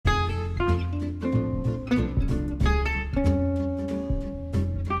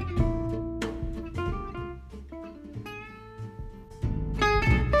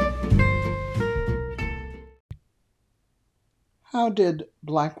How did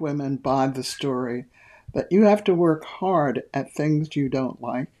Black women buy the story that you have to work hard at things you don't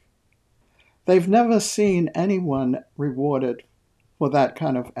like? They've never seen anyone rewarded for that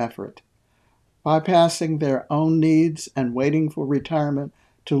kind of effort, bypassing their own needs and waiting for retirement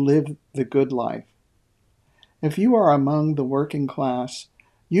to live the good life. If you are among the working class,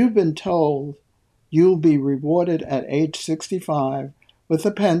 you've been told you'll be rewarded at age 65 with a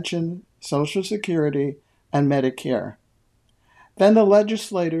pension, Social Security, and Medicare. Then the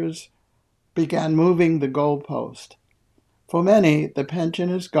legislators began moving the goalpost. For many, the pension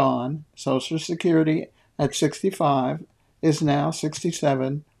is gone. Social Security at 65 is now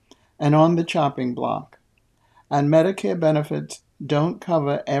 67 and on the chopping block. And Medicare benefits don't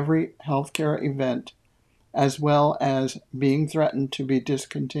cover every healthcare event, as well as being threatened to be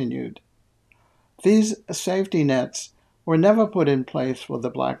discontinued. These safety nets were never put in place for the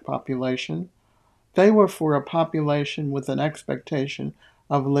Black population. They were for a population with an expectation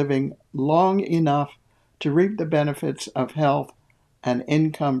of living long enough to reap the benefits of health and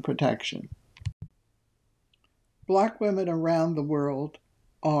income protection. Black women around the world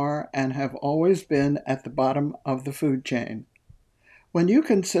are and have always been at the bottom of the food chain. When you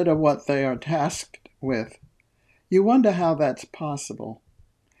consider what they are tasked with, you wonder how that's possible.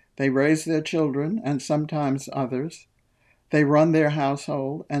 They raise their children and sometimes others. They run their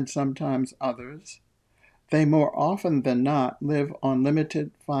household and sometimes others. They more often than not live on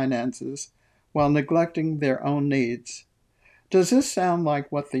limited finances while neglecting their own needs. Does this sound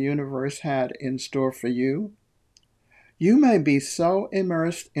like what the universe had in store for you? You may be so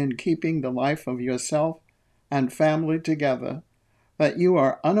immersed in keeping the life of yourself and family together that you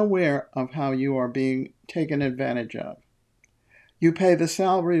are unaware of how you are being taken advantage of. You pay the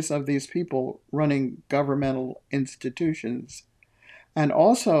salaries of these people running governmental institutions and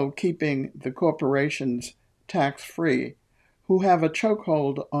also keeping the corporations tax-free who have a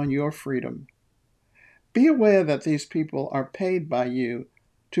chokehold on your freedom. Be aware that these people are paid by you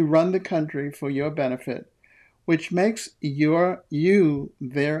to run the country for your benefit, which makes you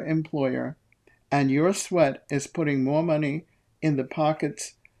their employer, and your sweat is putting more money in the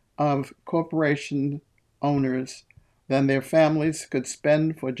pockets of corporation owners than their families could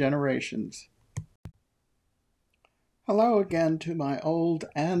spend for generations. Hello again to my old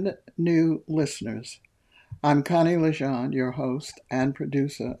and new listeners. I'm Connie Lejeune, your host and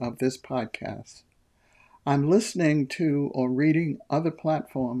producer of this podcast. I'm listening to or reading other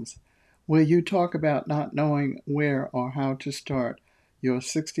platforms where you talk about not knowing where or how to start your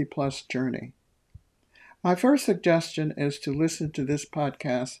 60-plus journey. My first suggestion is to listen to this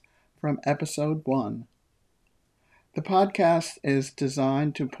podcast from episode 1. The podcast is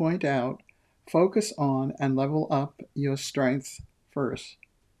designed to point out, focus on, and level up your strengths first.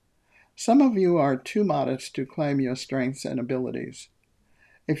 Some of you are too modest to claim your strengths and abilities.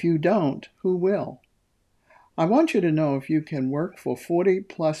 If you don't, who will? I want you to know if you can work for 40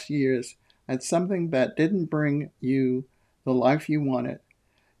 plus years at something that didn't bring you the life you wanted,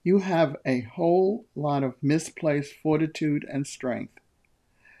 you have a whole lot of misplaced fortitude and strength.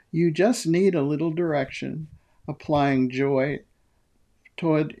 You just need a little direction, applying joy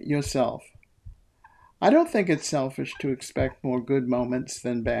toward yourself. I don't think it's selfish to expect more good moments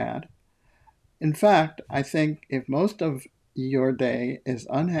than bad. In fact, I think if most of your day is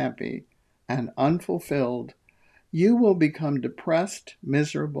unhappy and unfulfilled, you will become depressed,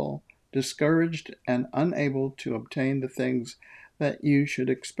 miserable, discouraged, and unable to obtain the things that you should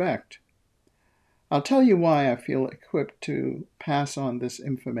expect. I'll tell you why I feel equipped to pass on this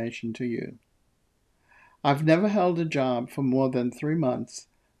information to you. I've never held a job for more than 3 months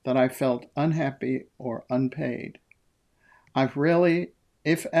that I felt unhappy or unpaid. I've rarely,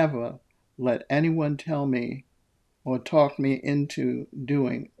 if ever, let anyone tell me or talk me into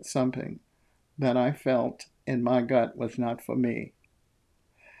doing something that I felt in my gut was not for me.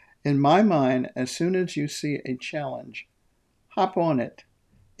 In my mind, as soon as you see a challenge, hop on it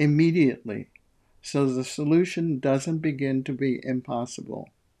immediately so the solution doesn't begin to be impossible.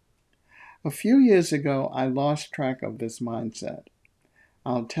 A few years ago, I lost track of this mindset.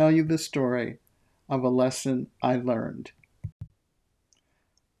 I'll tell you the story of a lesson I learned.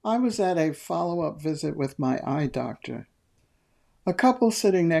 I was at a follow-up visit with my eye doctor. A couple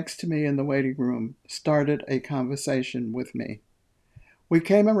sitting next to me in the waiting room started a conversation with me. We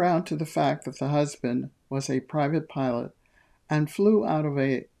came around to the fact that the husband was a private pilot and flew out of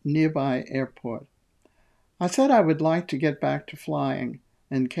a nearby airport. I said I would like to get back to flying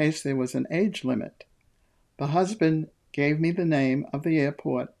in case there was an age limit. The husband gave me the name of the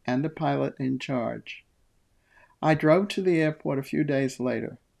airport and the pilot in charge. I drove to the airport a few days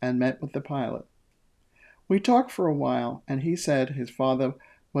later and met with the pilot. We talked for a while, and he said his father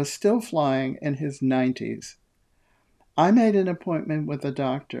was still flying in his 90s. I made an appointment with a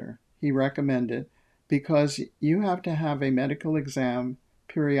doctor he recommended because you have to have a medical exam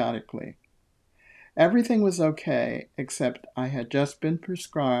periodically. Everything was okay, except I had just been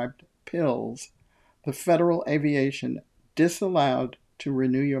prescribed pills the Federal Aviation disallowed to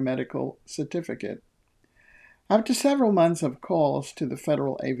renew your medical certificate. After several months of calls to the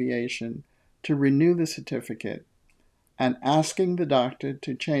Federal Aviation to renew the certificate and asking the doctor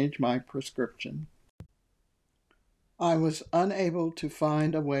to change my prescription, I was unable to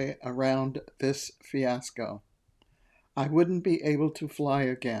find a way around this fiasco. I wouldn't be able to fly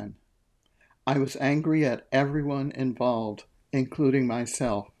again. I was angry at everyone involved, including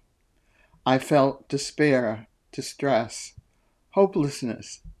myself. I felt despair, distress,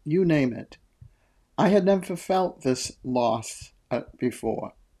 hopelessness, you name it. I had never felt this loss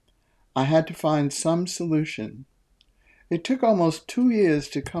before. I had to find some solution. It took almost 2 years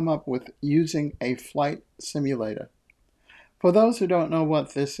to come up with using a flight simulator. For those who don't know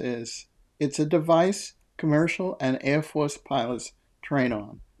what this is, it's a device commercial and Air Force pilots train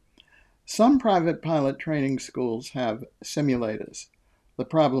on. Some private pilot training schools have simulators. The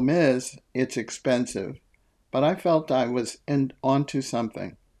problem is, it's expensive, but I felt I was onto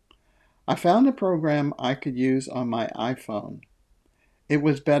something. I found a program I could use on my iPhone. It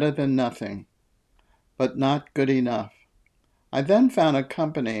was better than nothing, but not good enough. I then found a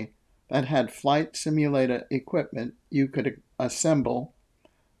company that had flight simulator equipment you could assemble,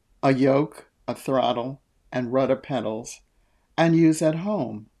 a yoke, a throttle, and rudder pedals, and use at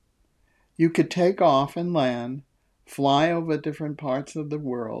home. You could take off and land, fly over different parts of the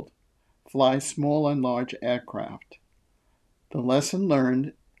world, fly small and large aircraft. The lesson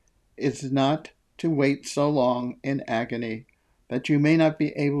learned is not to wait so long in agony that you may not be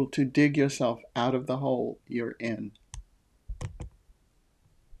able to dig yourself out of the hole you're in.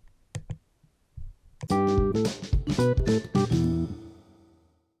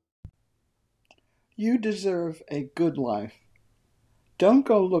 You deserve a good life. Don't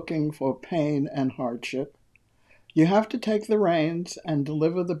go looking for pain and hardship. You have to take the reins and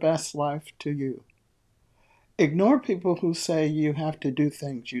deliver the best life to you. Ignore people who say you have to do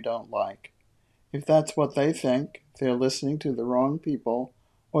things you don't like. If that's what they think, they're listening to the wrong people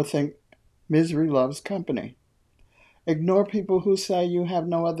or think misery loves company. Ignore people who say you have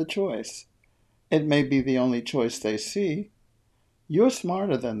no other choice. It may be the only choice they see. You're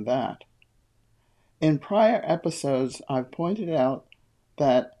smarter than that. In prior episodes, I've pointed out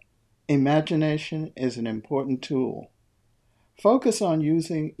that imagination is an important tool. Focus on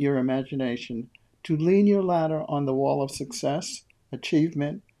using your imagination to lean your ladder on the wall of success,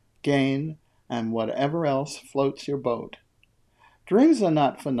 achievement, gain, and whatever else floats your boat. Dreams are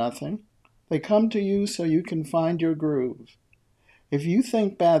not for nothing. They come to you so you can find your groove. If you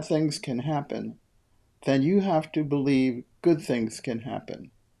think bad things can happen, then you have to believe good things can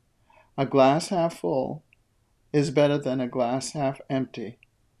happen. A glass half full is better than a glass half empty.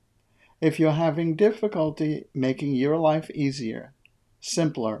 If you're having difficulty making your life easier,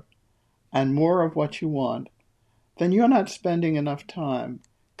 simpler, and more of what you want, then you're not spending enough time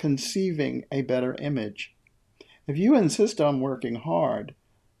conceiving a better image. If you insist on working hard,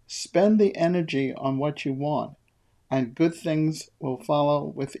 spend the energy on what you want, and good things will follow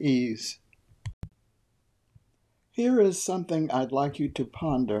with ease. Here is something I'd like you to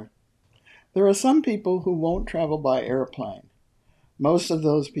ponder. There are some people who won't travel by airplane. Most of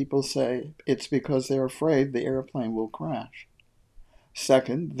those people say it's because they're afraid the airplane will crash.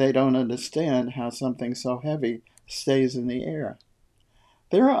 Second, they don't understand how something so heavy stays in the air.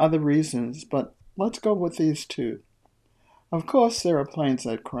 There are other reasons, but let's go with these two. Of course, there are planes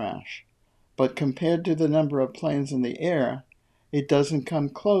that crash, but compared to the number of planes in the air, it doesn't come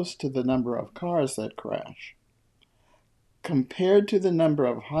close to the number of cars that crash. Compared to the number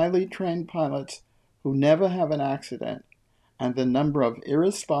of highly trained pilots who never have an accident and the number of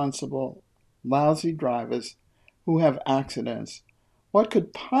irresponsible, lousy drivers who have accidents, what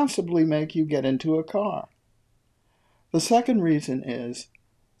could possibly make you get into a car? The second reason is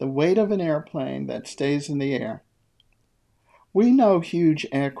the weight of an airplane that stays in the air. We know huge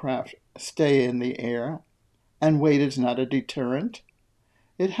aircraft stay in the air, and weight is not a deterrent.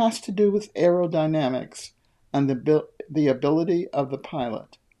 It has to do with aerodynamics and the ability of the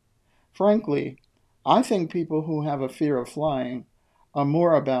pilot. Frankly, I think people who have a fear of flying are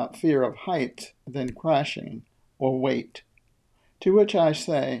more about fear of height than crashing or weight. To which I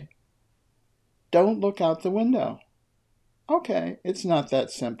say, don't look out the window. Okay, it's not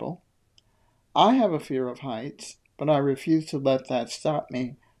that simple. I have a fear of heights, but I refuse to let that stop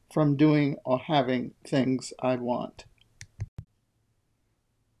me from doing or having things I want.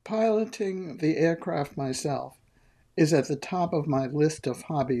 Piloting the aircraft myself is at the top of my list of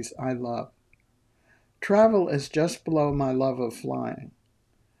hobbies I love. Travel is just below my love of flying.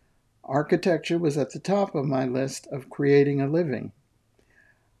 Architecture was at the top of my list of creating a living.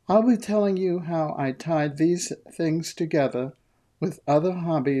 I'll be telling you how I tied these things together with other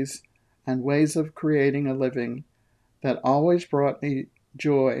hobbies and ways of creating a living that always brought me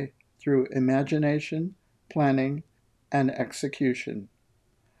joy through imagination, planning, and execution.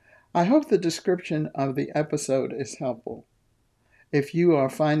 I hope the description of the episode is helpful. If you are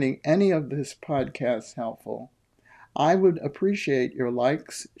finding any of this podcast helpful, I would appreciate your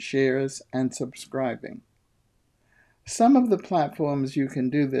likes, shares, and subscribing. Some of the platforms you can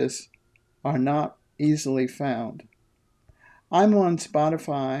do this are not easily found. I'm on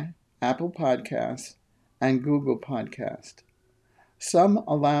Spotify, Apple Podcasts, and Google Podcast. Some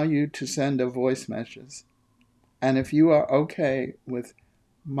allow you to send a voice message, and if you are okay with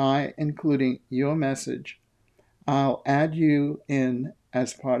my including your message, I'll add you in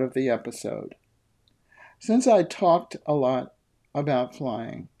as part of the episode. Since I talked a lot about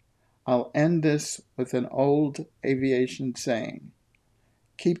flying, I'll end this with an old aviation saying,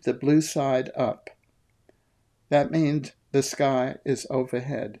 keep the blue side up. That means the sky is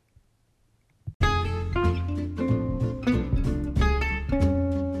overhead.